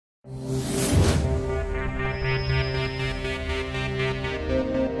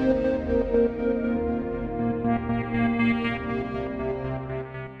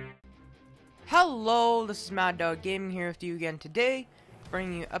this is Mad Dog Gaming here with you again today,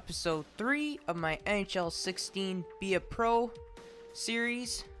 bringing you episode 3 of my NHL 16 Be a Pro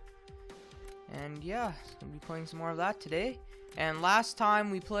series. And yeah, gonna be playing some more of that today. And last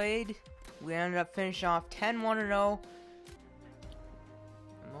time we played, we ended up finishing off 10-1-0.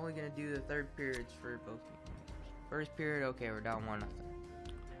 I'm only gonna do the third periods for both. First period, okay, we're down 1-0.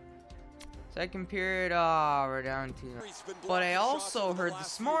 Second period, we're down 2-0. But I also heard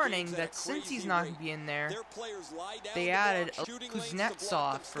this morning that since he's not going to be in there, they added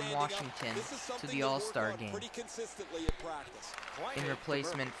Kuznetsov from Washington to the All-Star game in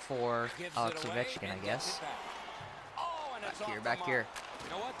replacement for Alex Ovechkin, I guess. Back here. You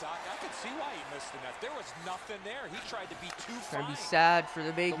know what, Doc? I can see why he missed the net. There was nothing there. He tried to be too fine. Gonna be sad for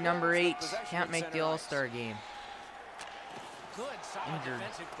the big number 8. Can't make the All-Star game. Good, solid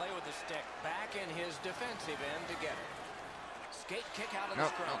defensive play with the stick. Back in his defensive end to get it. Skate kick out of the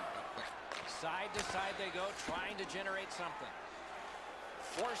scrum. Side to side they go, trying to generate something.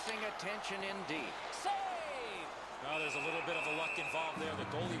 Forcing attention indeed. Save! Well, there's a little bit of a luck involved there. The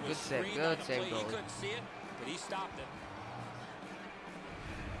goalie was good save, He couldn't see it, but he stopped it.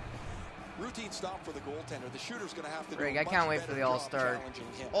 Routine stop for the goaltender. The shooter's going to have to do I can't wait for the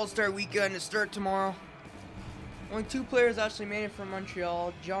All-Star weekend to start tomorrow. Only 2 players actually made it from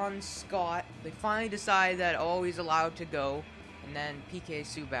Montreal. John Scott. They finally decided that he's allowed to go. And then PK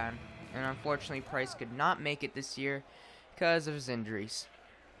Subban. And unfortunately, Price could not make it this year because of his injuries.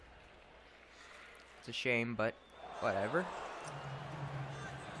 It's a shame, but whatever.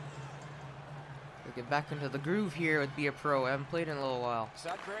 We'll get back into the groove here with Be a Pro. I haven't played in a little while.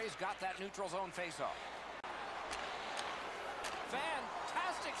 Sudbury's got that neutral zone face-off.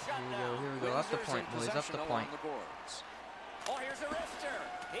 Fantastic shot. Here we go. Up the point, boys. Up the point. Oh, here's a wrister.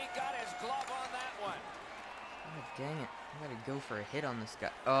 He got his glove on that one. God dang it. I gotta go for a hit on this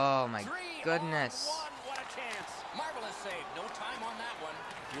guy. Oh my goodness. What a chance. Marvelous save. No time on that one.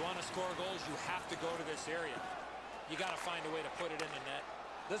 If you want to score goals, you have to go to this area. You got to find a way to put it in the net.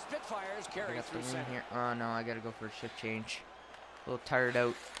 The Spitfires carry through center. Here. Oh no, I gotta go for a shift change. A little tired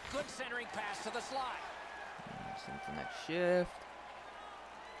out. Good centering pass to the slot. Something that shift.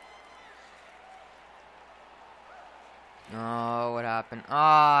 Oh, what happened?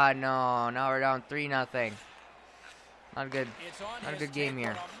 Ah, no. Now we're down 3-0. Not good. Not a good game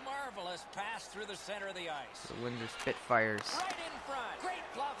here. A marvelous pass through the center of the ice. The Windsor Spitfires. Right in front.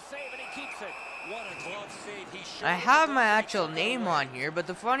 Great glove save, and he keeps it. What a glove save he showed. I have my actual name on here, but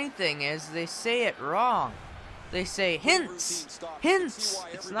the funny thing is they say it wrong. They say Hintz. Hintz.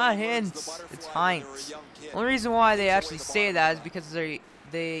 It's not Hintz. It's Heinz. The only reason why they actually say that is because the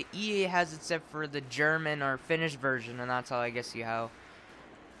EA has it set for the German or Finnish version, and that's how I guess how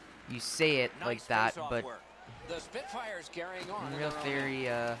you say it like that. But the Spitfires carrying on in real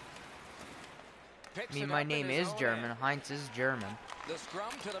theory, I mean, my name is German. Heinz is German. The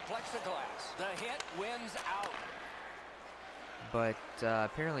scrum to the plexiglass. The hit wins out. But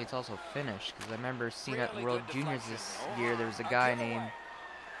apparently it's also Finnish, because I remember seeing at World Juniors this year, there was a guy named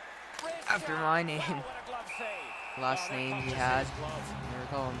after my name. Last name he had,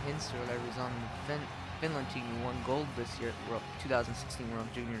 I call him Hintz or whatever. He's on the Finland team who won gold this year at 2016 World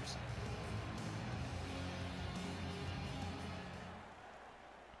Juniors.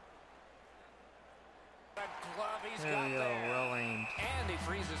 There we go, well aimed. And he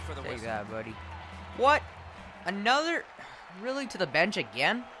freezes for the Take that, buddy. What? Another? Really, to the bench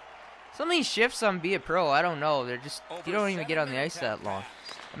again? Some of these shifts on Be a Pro, I don't know. They're just, you don't even get on the ice that long.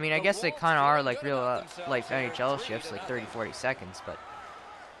 I mean, I guess they kind of are like real, like NHL shifts, like 30-40 seconds, but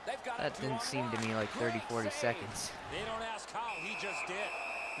that didn't seem to me like 30-40 seconds. They don't ask how, he just did.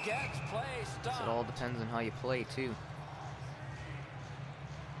 Gets play stopped. So it all depends on how you play, too.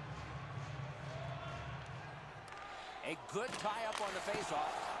 A good tie-up on the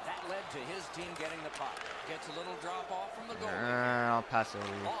face-off. That led to his team getting the puck. Gets a little drop-off from the goal. I'll pass over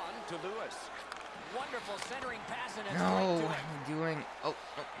you. On to Lewis. Wonderful centering pass, and it's no, right to I'm doing. Oh.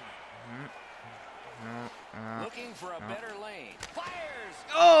 No. Looking for a better lane. Fires.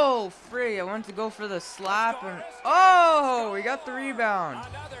 Oh, free! I wanted to go for the slap and we got the rebound.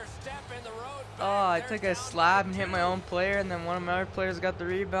 Another step in the road. Oh, I took a slap and hit my own player, and then one of my other players got the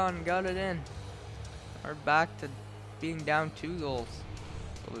rebound and got it in. We're back to being down 2 goals.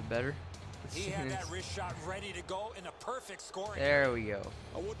 A little bit better. He had that wrist shot ready to go in a perfect scoring. There we go.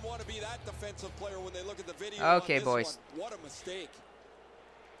 I wouldn't want to be that defensive player when they look at the video. Okay, boys. What a mistake.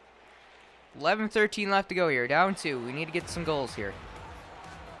 11-13 left to go here. Down 2. We need to get some goals here.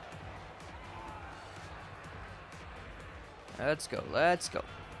 Let's go. Let's go.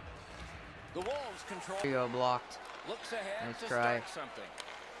 The Wolves control. There you go. Blocked. Looks ahead nice to try. start something.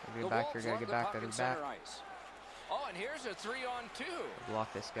 Get back here, gotta get back, gotta get back. Oh, and here's a 3-on-2.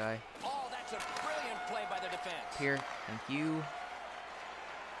 Block this guy. Oh, that's a brilliant play by the defense. Here, thank you.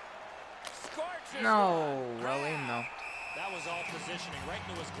 Scorches No, one. well aimed though. That was all positioning, right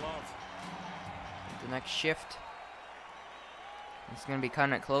into his glove. The next shift. It's gonna be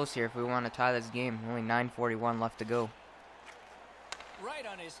cutting it close here if we want to tie this game. Only 9:41 left to go. Right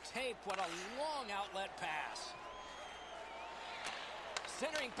on his tape. What a long outlet pass.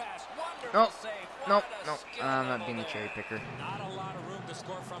 Centering pass. Wonderful Nope. save. Nope. What a Nope. skill I'm not level being a there. cherry picker. Not a lot of room to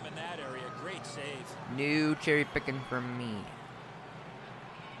score from in that area. Great save. New cherry picking from me.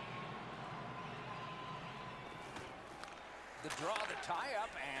 The draw, the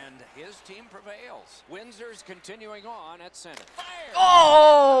tie-up, and his team prevails. Windsor's continuing on at center. Fire!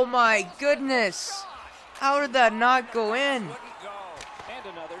 Oh my goodness! How did that not go in? Wouldn't go. And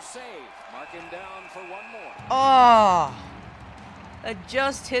another save. Mark him down for one more. Oh! That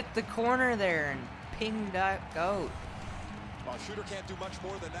just hit the corner there and pinged that out. Well, shooter can't do much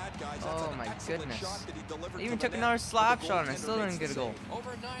more than that, guys. That's Oh an my excellent goodness. shot that he delivered They even to the took net, another but the slap shot and I goaltender still makes didn't get a the goal. save.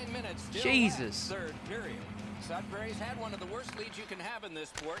 Over 9 minutes. Still Jesus. left, third period. Sudbury's had one of the worst leads you can have in this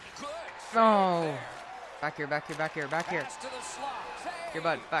sport. Good. save No. there. Back here, back here, back here, back here. Pass to the slot. Save. Here,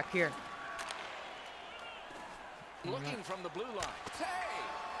 bud, back here. Looking from the blue line. Save.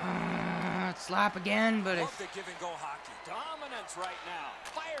 Slap again, but Love the give-and-go hockey. Dominance right now.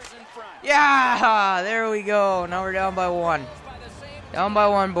 Fires in front. yeah, there we go. Now we're down by one. Goes by the same Down by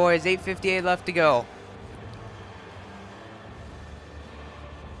one, boys. 8:58 left to go.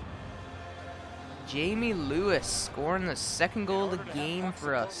 Jamie Lewis scoring the second goal of the game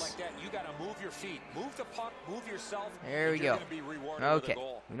for us. You got to move your feet, move the puck, move yourself. There we and you're go. gonna be rewarded with a Okay,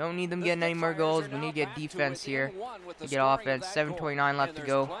 goal. we don't need them getting any more goals. We need to get defense here. To get offense. 7:29 left to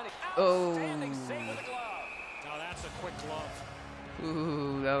go. Oh. Now that's a quick glove.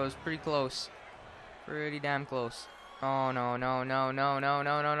 Ooh, that was pretty close. Pretty damn close. Oh no no no no no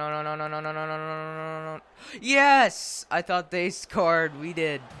no no no no no no no no no no no no. Yes! I thought they scored. We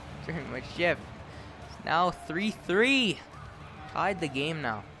did during my shift. It's now 3-3. Tied the game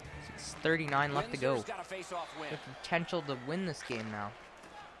now. 6:39 left to go. Windsor's got a face-off win. The potential to win this game now.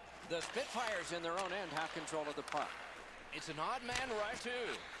 The Spitfires in their own end have control of the puck. It's an odd man rush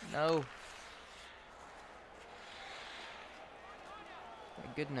too. No.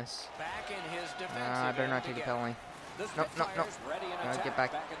 My goodness. Back in his defensive I better not end take a again. penalty. The No, no, no. Spitfires ready in No, attack, get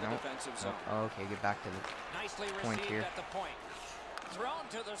back. in the No. defensive zone. Oh, okay, get back to the Nicely point received here. at the point. Thrown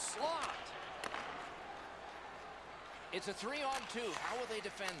to the slot. It's a 3-on-2. How will they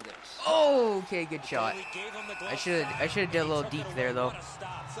defend this? Oh, okay, good shot. We gave him the glove I should have did a little deep there though. What a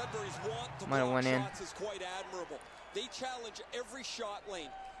stop. Sudbury's want to Might have block went in. shots is quite admirable. They challenge every shot lane.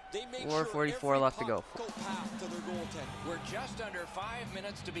 They make 4:44 sure left to go. go path to their goaltender. We're just under 5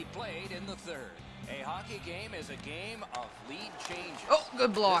 minutes to be played in the third. A hockey game is a game of lead changes. Oh,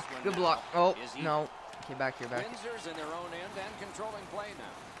 good block. This one Good now block. Oh, is even. no. Okay, back here, back. Windsor's in their own end and controlling play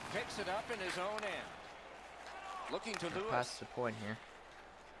now. Picks it up in his own end. Looking to Lewis. Past the point here.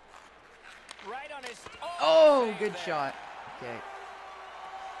 Right on his. Oh, save good there. shot. Okay.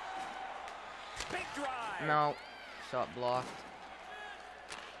 Big drive. No. Shot blocked.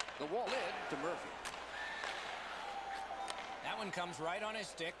 The wall lid to Murphy. That one comes right on his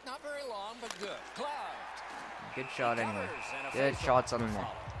stick. Not very long, but good. Gloved. Good shot anyway. Covers and a Good face-off shots on to the net.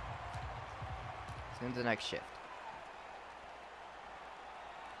 follow. Into the next shift.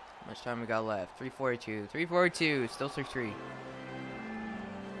 How much time we got left? 3:42. 3:42. Still 3-3.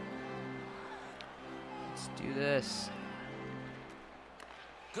 Let's do this.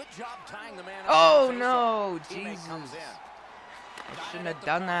 Good job tying the man up. Oh on the no! face-off. Teammate Jesus. comes in. I Got shouldn't it at have the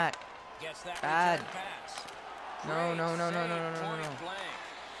done point. that. Gets that Bad. return pass. No, Great no, no, no, no, save, no, no, no, point no. blank.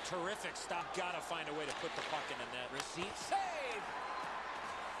 Terrific stop. Gotta find a way to put the puck in the net. Receive save.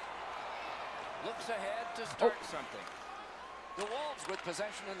 Looks ahead to start something. The Wolves with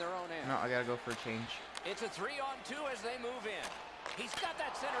possession in their own end. No, I gotta go for a change. It's a 3-on-2 as they move in. He's got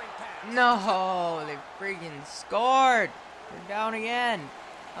that centering pass. No, they freaking scored. They're down again.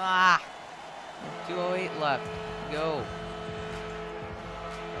 Ah, 2:08 left. Go.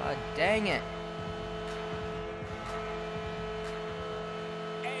 God dang it.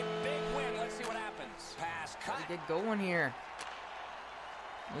 A big win. Let's see what happens. Pass cut. Gotta get going here.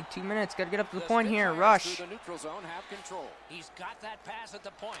 Only 2 minutes. Gotta get up to the The point here. Spitfires Rush. through the neutral zone have control. He's got that pass at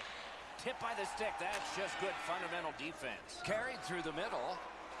the point. Tip by the stick. That's just good fundamental defense. Carried through the middle.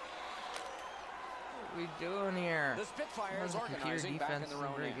 What are we doing here? The Spitfires Sometimes the computer organizing back in defense their isn't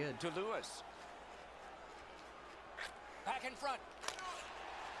own very end. good. To Lewis. Back in front.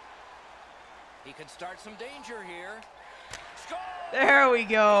 He could start some danger here. There we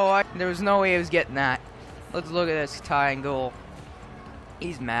go. There was no way he was getting that. Let's look at this tying goal.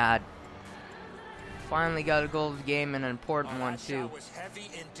 He's mad. Finally got a goal of the game and an important one too. Was heavy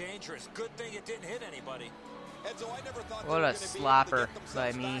and dangerous. Good thing it didn't hit anybody. What a slapper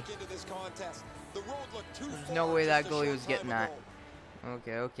by me. There's no way that goalie was getting that.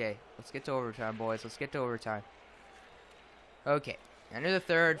 Okay. Let's get to overtime, boys. Let's get to overtime. Okay. End of the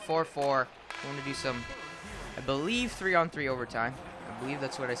third, 4-4. We're going to do some, I believe, 3-on-3 overtime. I believe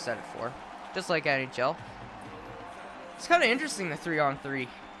that's what I set it for. Just like NHL. It's kind of interesting, the 3-on-3.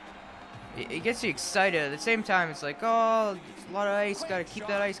 It gets you excited. At the same time, it's like, oh, it's a lot of ice. Got to keep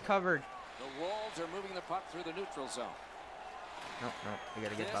that ice covered. The Wolves are moving the puck through the neutral zone. No, we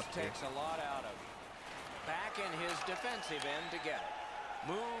got to get the puck here. This takes a lot out of him. Back in his defensive end to get it.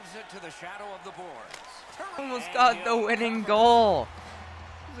 Moves it to the shadow of the boards. Almost got the winning goal.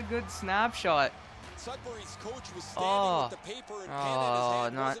 It was a good snapshot. Sudbury's coach was standing with the paper and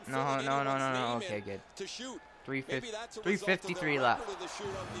pen in his hand. No. Okay, good. 3:53 left.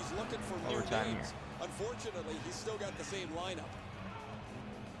 Overtime here. Unfortunately, he's still got the same lineup.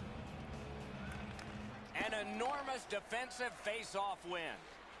 An enormous defensive face-off win.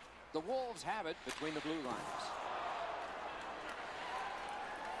 The Wolves have it between the blue lines.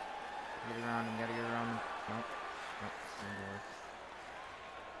 Get around him, gotta get around him. Nope.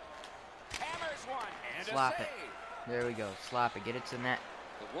 Hammers one and Slap a it. save. There we go. Slap it. Get it to net.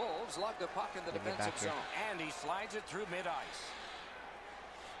 The Wolves lock the puck in the defensive zone. And he slides it through mid-ice.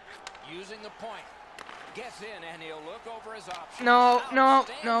 Using the point. Gets in and he'll look over his options. No.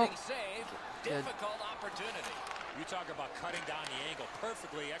 Save. Difficult opportunity. You talk about cutting down the angle.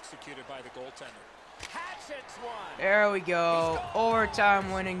 Perfectly executed by the goaltender. Hatchets one. There we go.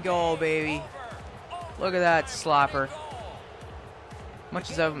 Overtime winning goal, baby. Look at that slapper. Much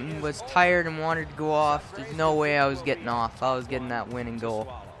as I was tired and wanted to go off, there's no way I was getting off. I was getting that winning goal.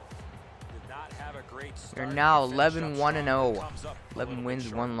 We're now 11-1-0. 11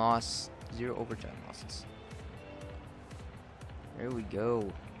 wins, 1 loss, 0 overtime losses. There we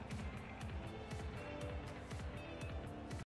go.